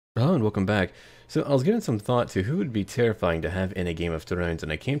Hello and welcome back. So I was giving some thought to who would be terrifying to have in a Game of Thrones, and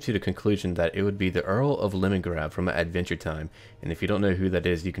I came to the conclusion that it would be the Earl of Lemongrab from Adventure Time. And if you don't know who that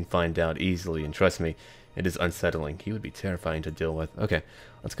is, you can find out easily, and trust me, it is unsettling. He would be terrifying to deal with. Okay,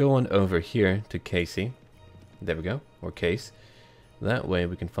 let's go on over here to Casey. There we go, or Case. That way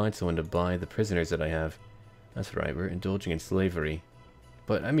we can find someone to buy the prisoners that I have. That's right, we're indulging in slavery.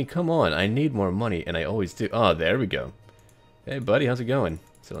 But, I mean, come on, I need more money, and I always do. Oh, there we go. Hey, buddy, how's it going?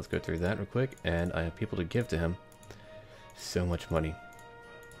 So let's go through that real quick, and I have people to give to him. So much money.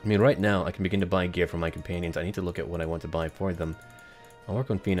 I mean, right now, I can begin to buy gear for my companions. I need to look at what I want to buy for them. I'll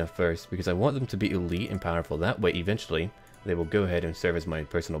work on Fina first, because I want them to be elite and powerful. That way, eventually, they will go ahead and serve as my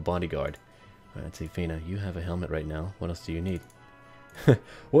personal bodyguard. Alright, let's see, Fina, you have a helmet right now. What else do you need?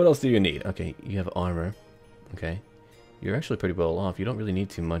 What else do you need? Okay, you have armor. Okay. You're actually pretty well off. You don't really need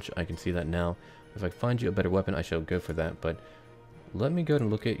too much. I can see that now. If I find you a better weapon, I shall go for that, but let me go and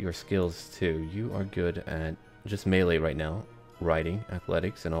look at your skills too. You are good at just melee right now. Riding,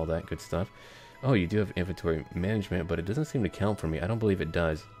 athletics, and all that good stuff. Oh, you do have inventory management, but it doesn't seem to count for me. I don't believe it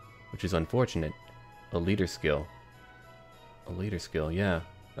does, which is unfortunate. A leader skill. A leader skill, yeah.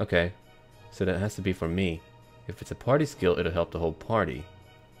 Okay. So that has to be for me. If it's a party skill, it'll help the whole party.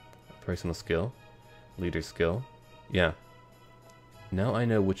 A personal skill. Leader skill. Yeah. Now I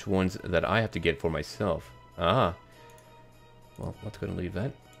know which ones that I have to get for myself. Ah. Well, let's go and leave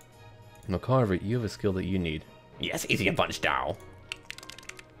that. Now, Carver, you have a skill that you need. Yes, easy and punch down.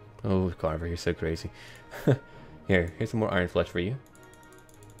 Oh, Carver, you're so crazy. Here's some more iron flesh for you.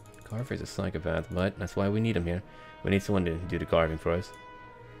 Carver's a psychopath, but that's why we need him here. We need someone to do the carving for us.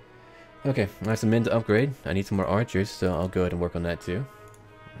 Okay, I have some men to upgrade. I need some more archers, so I'll go ahead and work on that too.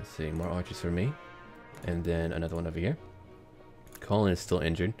 Let's see, more archers for me. And then another one over here. Colin is still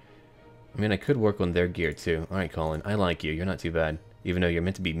injured. I mean, I could work on their gear too. Alright, Colin, I like you. You're not too bad. Even though you're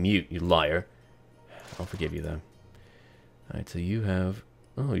meant to be mute, you liar. I'll forgive you, though. Alright, so you have...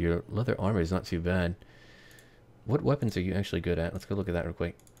 Oh, your leather armor is not too bad. What weapons are you actually good at? Let's go look at that real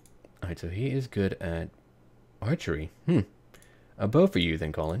quick. Alright, so he is good at archery. A bow for you,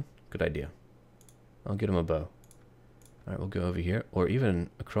 then, Colin. Good idea. I'll get him a bow. Alright, we'll go over here. Or even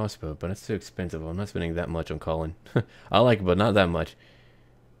a crossbow, but it's too expensive. I'm not spending that much on Colin. I like it, but not that much.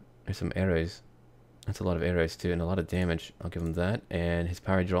 There's some arrows. That's a lot of arrows too, and a lot of damage. I'll give him that. And his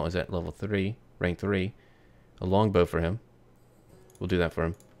power draw is at level 3, rank 3. A longbow for him. We'll do that for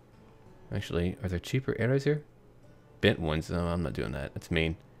him. Actually, are there cheaper arrows here? Bent ones. No, I'm not doing that. That's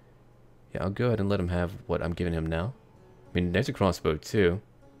mean. Yeah, I'll go ahead and let him have what I'm giving him now. I mean, there's a crossbow too.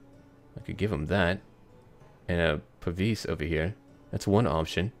 I could give him that. And a pavis over here. That's one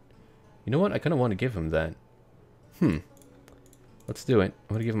option. You know what? I kind of want to give him that. Let's do it.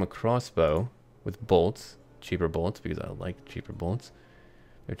 I'm going to give him a crossbow with bolts. Cheaper bolts, because I like cheaper bolts.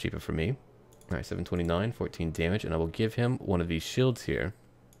 They're cheaper for me. Alright, 729, 14 damage. And I will give him one of these shields here.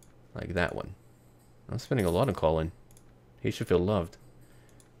 Like that one. I'm spending a lot on Colin. He should feel loved.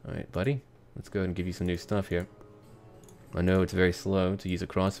 Alright, buddy. Let's go ahead and give you some new stuff here. I know it's very slow to use a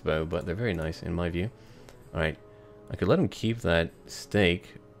crossbow, but they're very nice in my view. Alright. I could let him keep that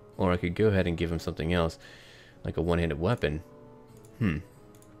stake, or I could go ahead and give him something else. Like a one-handed weapon.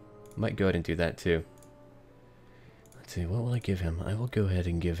 Might go ahead and do that too. Let's see, what will I give him? I will go ahead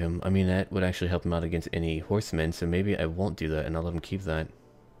and give him... I mean, that would actually help him out against any horsemen, so maybe I won't do that and I'll let him keep that.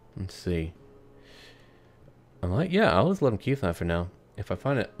 Let's see. Yeah, I'll just let him keep that for now. If I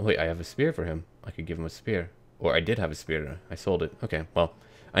find it... Wait, I have a spear for him. I could give him a spear. Or I did have a spear. I sold it. Okay, well,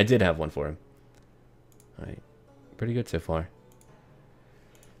 I did have one for him. Alright. Pretty good so far.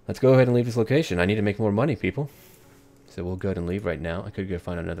 Let's go ahead and leave this location. I need to make more money, people. So we'll go ahead and leave right now. I could go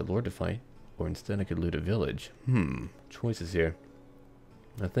find another lord to fight. Or instead I could loot a village. Choices here.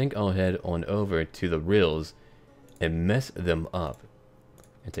 I think I'll head on over to the Rills and mess them up.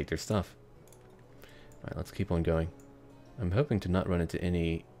 And take their stuff. Alright, let's keep on going. I'm hoping to not run into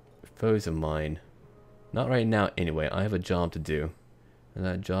any foes of mine. Not right now anyway. I have a job to do. And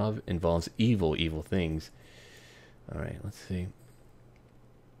that job involves evil things. Alright, let's see.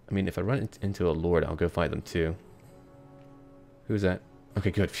 I mean, if I run into a lord, I'll go fight them too. Who's that?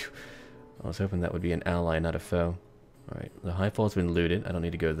 Okay, good. Phew. I was hoping that would be an ally, not a foe. Alright, the Highfall's been looted. I don't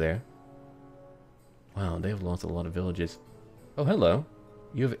need to go there. Wow, they have lost a lot of villages. Oh, hello.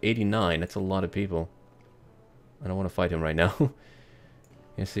 You have 89. That's a lot of people. I don't want to fight him right now.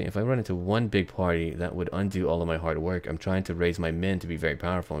 You see, if I run into one big party, that would undo all of my hard work. I'm trying to raise my men to be very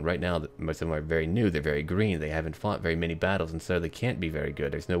powerful, and right now, most of them are very new. They're very green. They haven't fought very many battles, and so they can't be very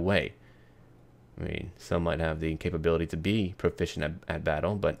good. There's no way. I mean, some might have the capability to be proficient at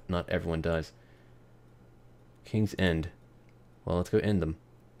battle, but not everyone does. King's End. Well, let's go end them.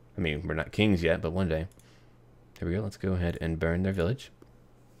 I mean, we're not kings yet, but one day. Here we go. Let's go ahead and burn their village.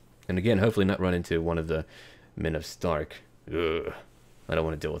 And again, hopefully not run into one of the men of Stark. Ugh. I don't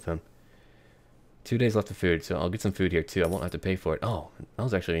want to deal with him. 2 days left of food, so I'll get some food here too. I won't have to pay for it. Oh, that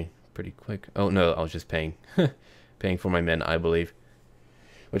was actually pretty quick. Oh, no, I was just paying. Paying for my men, I believe.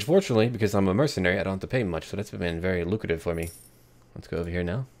 Which fortunately, because I'm a mercenary, I don't have to pay much, so that's been very lucrative for me. Let's go over here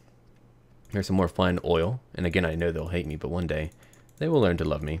now. There's some more fine oil. And again, I know they'll hate me, but one day they will learn to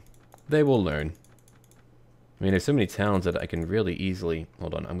love me. They will learn. I mean, there's so many towns that I can really easily...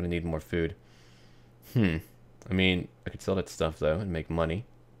 Hold on, I'm going to need more food. I mean, I could sell that stuff, though, and make money.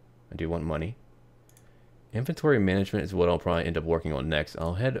 I do want money. Inventory management is what I'll probably end up working on next.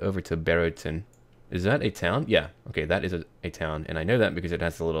 I'll head over to Barrowton. Is that a town? Yeah. Okay, that is a town. And I know that because it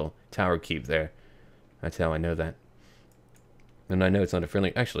has a little tower keep there. That's how I know that. And I know it's not a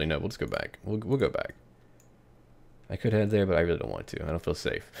friendly... Actually, no, we'll just go back. We'll go back. I could head there, but I really don't want to. I don't feel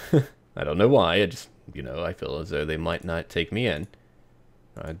safe. I don't know why. I just, you know, I feel as though they might not take me in.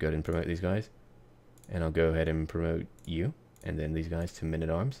 I'll go ahead and promote these guys. And I'll go ahead and promote you. And then these guys to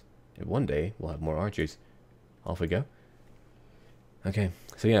men-at-arms. And one day, we'll have more archers. Off we go. Okay,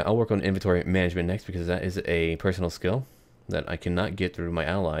 so yeah, I'll work on inventory management next because that is a personal skill that I cannot get through my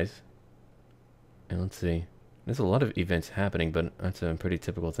allies. And let's see. There's a lot of events happening, but that's a pretty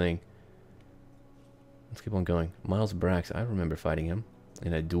typical thing. Let's keep on going. Miles Brax, I remember fighting him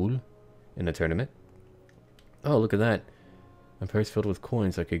in a duel in a tournament. Oh, look at that. A purse filled with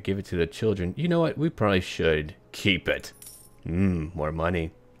coins. I could give it to the children. You know what? We probably should keep it. More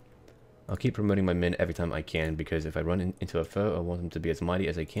money. I'll keep promoting my men every time I can, because if I run into a foe, I want them to be as mighty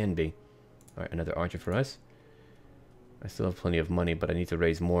as they can be. Alright, another archer for us. I still have plenty of money, but I need to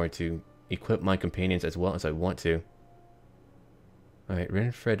raise more to equip my companions as well as I want to. Alright,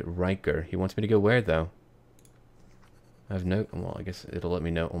 Renfred Riker. He wants me to go where, though? I have no... Well, I guess it'll let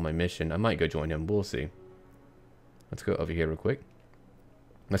me know on my mission. I might go join him. We'll see. Let's go over here real quick.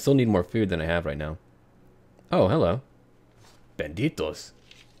 I still need more food than I have right now. Oh, hello. Banditos.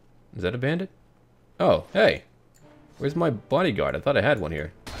 Is that a bandit? Oh, hey. Where's my bodyguard? I thought I had one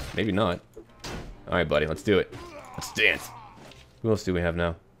here. Maybe not. Alright, buddy. Let's do it. Let's dance. Who else do we have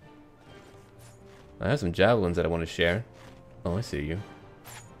now? I have some javelins that I want to share. Oh, I see you.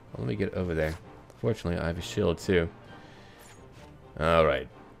 Well, let me get over there. Fortunately, I have a shield, too. Alright.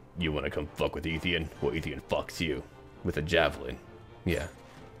 You wanna come fuck with Ethan? Well, Ethan fucks you. With a javelin. Yeah.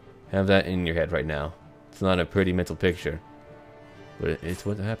 Have that in your head right now. It's not a pretty mental picture. But it's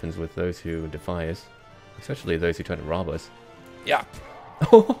what happens with those who defy us. Especially those who try to rob us. Yeah.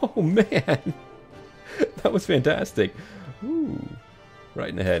 Oh, man. That was fantastic. Ooh. Right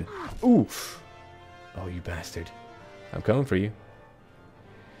in the head. Ooh. Oh, you bastard. I'm coming for you.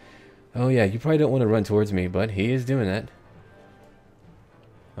 Oh, yeah. You probably don't want to run towards me, but he is doing that.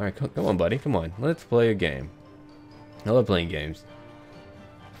 Alright, come on, buddy. Come on. Let's play a game. I love playing games.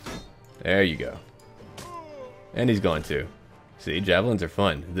 There you go. And he's gone, too. See, javelins are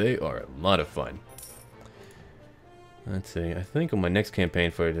fun. They are a lot of fun. Let's see. I think on my next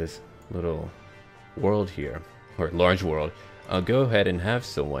campaign for this little world here, or large world, I'll go ahead and have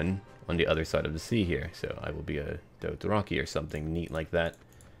someone on the other side of the sea here. So I will be a Dothraki or something neat like that.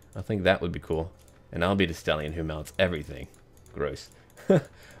 I think that would be cool. And I'll be the stallion who mounts everything. Gross.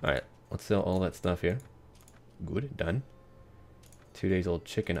 Alright, let's sell all that stuff here. Good, done. 2 days old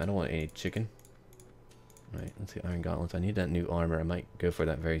chicken. I don't want any chicken. Alright, let's see. Iron gauntlets. I need that new armor. I might go for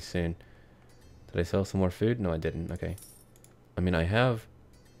that very soon. Did I sell some more food? No, I didn't. Okay. I mean, I have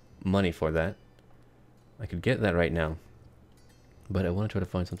money for that. I could get that right now. But I want to try to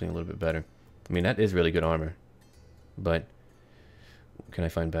find something a little bit better. I mean, that is really good armor. But can I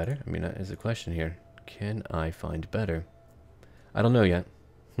find better? I mean, that is a question here. Can I find better? I don't know yet.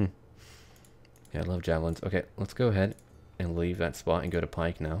 Yeah, I love javelins. Okay, let's go ahead and leave that spot and go to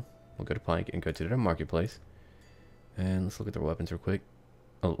Pike now. We'll go to Pike and go to their marketplace. And let's look at their weapons real quick.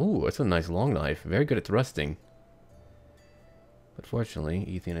 Oh, ooh, that's a nice long knife. Very good at thrusting. But fortunately,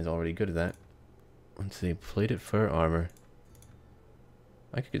 Ethan is already good at that. Let's see, plated fur armor.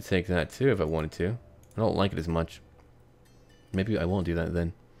 I could take that too if I wanted to. I don't like it as much. Maybe I won't do that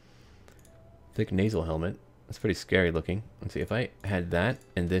then. Thick nasal helmet. That's pretty scary looking. Let's see, if I had that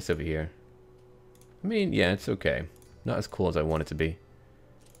and this over here. I mean, yeah, it's okay. Not as cool as I want it to be.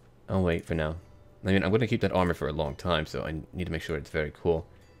 I'll wait for now. I mean, I'm going to keep that armor for a long time, so I need to make sure it's very cool.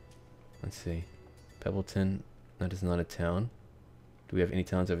 Let's see. Pebbleton. That is not a town. Do we have any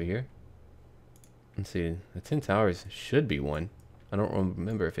towns over here? Let's see. The 10 Towers should be one. I don't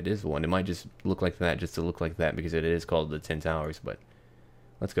remember if it is one. It might just look like that, just to look like that, because it is called the 10 Towers, but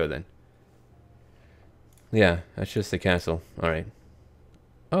let's go then. Yeah, that's just the castle. Alright.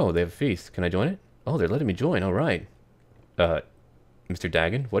 Oh, they have a feast. Can I join it? Oh, they're letting me join. All right. Mr.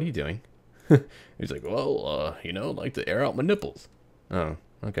 Dagon, what are you doing? He's like, well, you know, like to air out my nipples. Oh,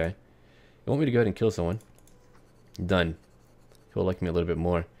 okay. You want me to go ahead and kill someone? Done. He'll like me a little bit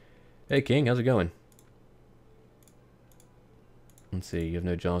more. Hey, King, how's it going? Let's see, you have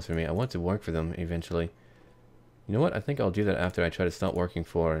no jobs for me. I want to work for them eventually. You know what? I think I'll do that after I try to stop working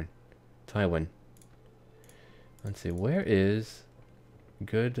for Tywin. Let's see, where is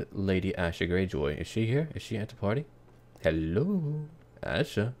good Lady Asha Greyjoy? Is she here? Is she at the party? Hello,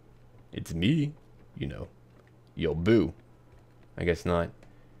 Asha. It's me. You know, yo boo. I guess not.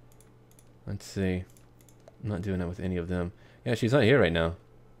 Let's see. I'm not doing that with any of them. Yeah, she's not here right now.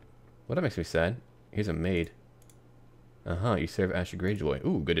 Well, that makes me sad. Here's a maid. Uh-huh, you serve Asha Greyjoy.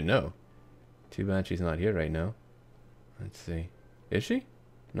 Ooh, good to know. Too bad she's not here right now. Let's see. Is she?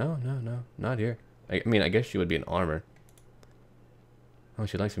 No, not here. I mean, I guess she would be in armor. Oh,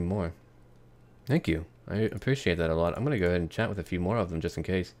 she likes me more. Thank you. I appreciate that a lot. I'm going to go ahead and chat with a few more of them just in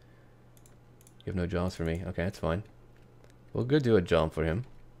case. You have no jobs for me. Okay, that's fine. We'll go do a job for him.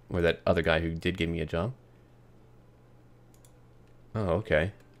 Or that other guy who did give me a job. Oh,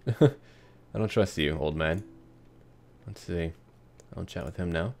 okay. I don't trust you, old man. Let's see. I'll chat with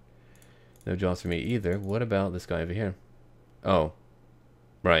him now. No jobs for me either. What about this guy over here? Oh.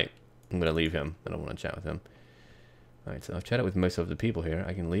 Right. I'm going to leave him. I don't want to chat with him. Alright, so I've chatted with most of the people here.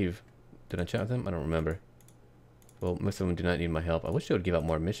 I can leave. Did I chat with them? I don't remember. Well, most of them do not need my help. I wish they would give out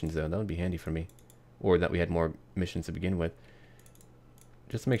more missions, though. That would be handy for me. Or that we had more missions to begin with.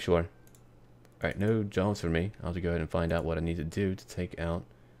 Just to make sure. Alright, no jobs for me. I'll have to go ahead and find out what I need to do to take out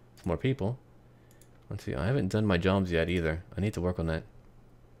some more people. Let's see. I haven't done my jobs yet, either. I need to work on that.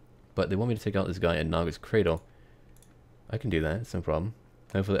 But they want me to take out this guy at Naga's Cradle. I can do that. It's no problem.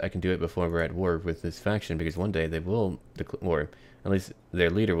 Hopefully I can do it before we're at war with this faction, because one day they will, or at least their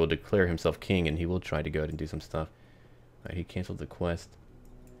leader will declare himself king, and he will try to go out and do some stuff. Alright, he canceled the quest.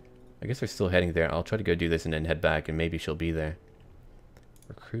 I guess they're still heading there. I'll try to go do this and then head back, and maybe she'll be there.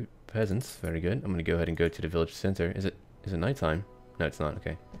 Recruit peasants. Very good. I'm going to go ahead and go to the village center. Is it nighttime? No, it's not.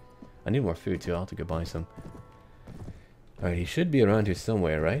 Okay. I need more food, too. I'll have to go buy some. Alright, he should be around here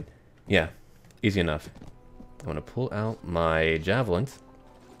somewhere, right? Yeah. Easy enough. I'm going to pull out my javelins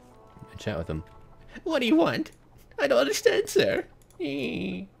and chat with him. What do you want? I don't understand, sir.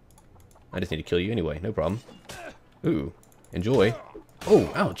 I just need to kill you anyway. No problem. Ooh. Enjoy.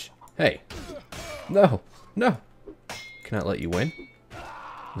 Oh, ouch. Hey. No. No. Cannot let you win.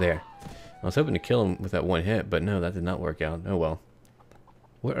 There. I was hoping to kill him with that one hit, but no, that did not work out. Oh well.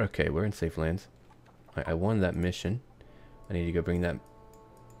 Okay, we're in safe lands. I won that mission. I need to go bring that,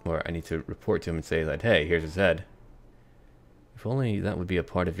 or I need to report to him and say that, hey, here's his head. If only that would be a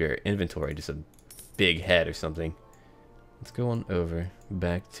part of your inventory, just a big head or something. Let's go on over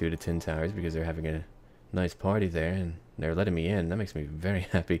back to the Tin Towers, because they're having a nice party there, and they're letting me in. That makes me very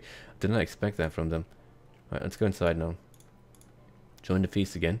happy. Did not expect that from them. Alright, let's go inside now. Join the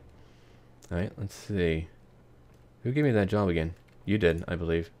feast again. Alright, let's see. Who gave me that job again? You did, I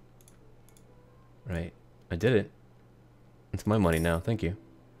believe. Right. I did it. It's my money now, thank you.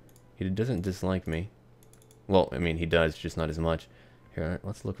 He doesn't dislike me. Well, I mean, he does, just not as much. Here, alright,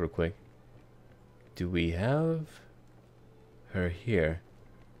 let's look real quick. Do we have her here?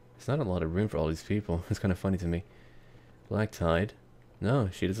 There's not a lot of room for all these people. It's kind of funny to me. Black Tide. No,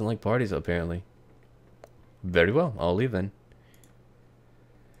 she doesn't like parties, apparently. Very well, I'll leave then.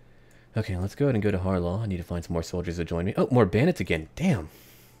 Okay, let's go ahead and go to Harlaw. I need to find some more soldiers to join me. Oh, more bandits again. Damn.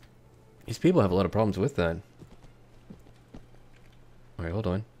 These people have a lot of problems with that. Alright, hold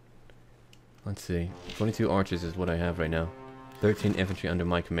on. Let's see. 22 archers is what I have right now. 13 infantry under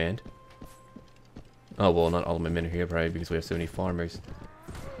my command. Oh, well, not all of my men are here, probably because we have so many farmers.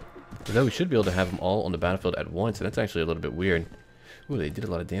 Although we should be able to have them all on the battlefield at once, and that's actually a little bit weird. Ooh, they did a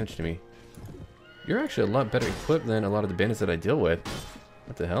lot of damage to me. You're actually a lot better equipped than a lot of the bandits that I deal with.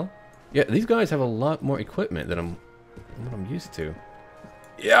 What the hell? Yeah, these guys have a lot more equipment than I'm used to.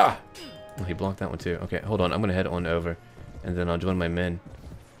 Yeah! Oh, he blocked that one too. Okay, hold on. I'm going to head on over, and then I'll join my men.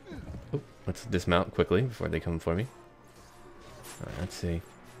 Oh, let's dismount quickly before they come for me. Alright, let's see.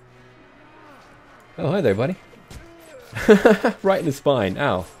 Oh, hi there, buddy. Right in the spine.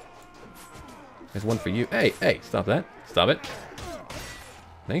 Ow. There's one for you. Hey, hey, stop that. Stop it.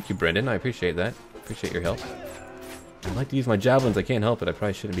 Thank you, Brendan. I appreciate that. Appreciate your help. I'd like to use my javelins. I can't help it. I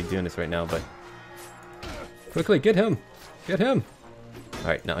probably shouldn't be doing this right now, but... Quickly, get him! Get him!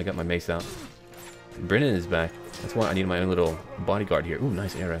 Alright, now I got my mace out. Brendan is back. That's why I need my own little bodyguard here. Ooh,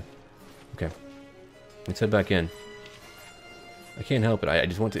 nice arrow. Okay. Let's head back in. I can't help it. I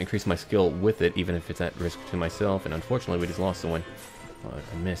just want to increase my skill with it, even if it's at risk to myself, and unfortunately we just lost someone. Oh,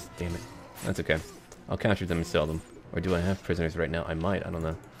 I missed, damn it. That's okay. I'll capture them and sell them. Or do I have prisoners right now? I might, I don't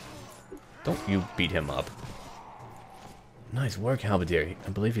know. Don't you beat him up. Nice work, Halberdier. I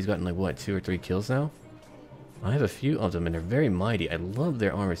believe he's gotten like, what, 2 or 3 kills now? I have a few of them and they're very mighty. I love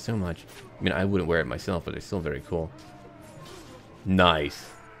their armor so much. I mean, I wouldn't wear it myself, but they're still very cool. Nice.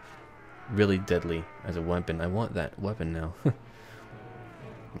 Really deadly as a weapon. I want that weapon now.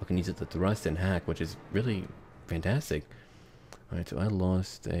 I can use it to thrust and hack, which is really fantastic. Alright, so I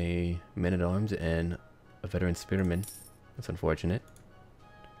lost a man-at-arms and a veteran spearman. That's unfortunate.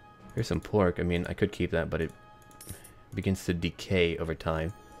 Here's some pork. I mean, I could keep that, but it begins to decay over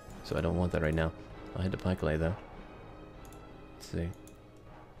time. So I don't want that right now. I'll head to Pike Lay, though. Let's see.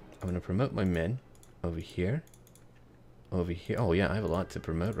 I'm going to promote my men over here. Over here. Oh, yeah, I have a lot to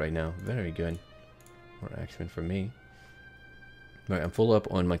promote right now. Very good. More action for me. Alright, I'm full up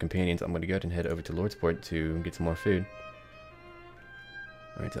on my companions. I'm going to go ahead and head over to Lordsport to get some more food.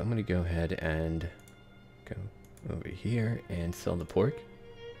 Alright, so I'm going to go ahead and go over here and sell the pork.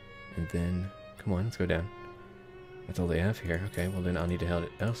 And then, come on, let's go down. That's all they have here. Okay, well then I'll need to head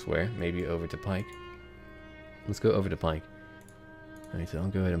elsewhere. Maybe over to Pike. Let's go over to Pike. Alright, so I'll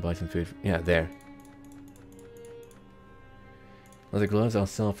go ahead and buy some food. Yeah, there. Leather gloves I'll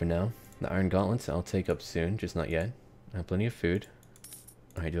sell for now. The iron gauntlets I'll take up soon, just not yet. I have plenty of food.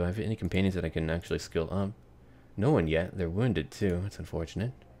 Alright, do I have any companions that I can actually skill up? No one yet. They're wounded too. That's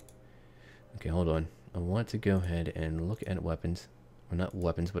unfortunate. Okay, hold on. I want to go ahead and look at weapons. Or not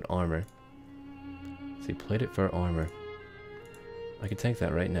weapons, but armor. See, plated fur armor. I could take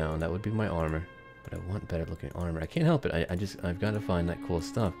that right now, and that would be my armor. But I want better looking armor. I can't help it. I've got to find that cool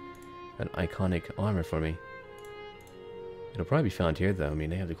stuff. That iconic armor for me. It'll probably be found here, though. I mean,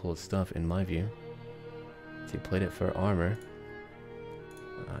 they have the coolest stuff, in my view. See, plated fur armor.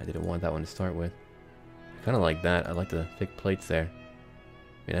 I didn't want that one to start with. I kind of like that. I like the thick plates there.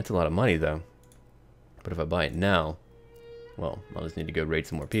 I mean, that's a lot of money, though. But if I buy it now, well, I'll just need to go raid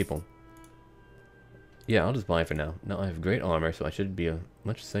some more people. Yeah, I'll just buy it for now. Now I have great armor, so I should be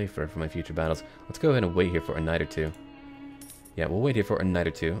much safer for my future battles. Let's go ahead and wait here for a night or two. Yeah, we'll wait here for a night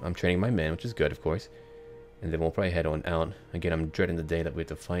or two. I'm training my men, which is good, of course. And then we'll probably head on out. Again, I'm dreading the day that we have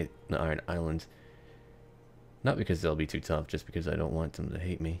to fight the Iron Islands. Not because they'll be too tough, just because I don't want them to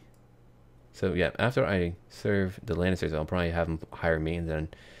hate me. So yeah, after I serve the Lannisters, I'll probably have them hire me, and then,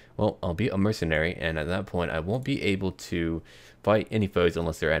 well, I'll be a mercenary, and at that point, I won't be able to fight any foes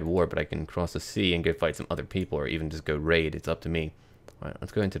unless they're at war, but I can cross the sea and go fight some other people, or even just go raid. It's up to me. Alright,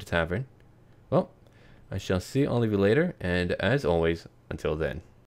 let's go into the tavern. Well, I shall see all of you later, and as always, until then.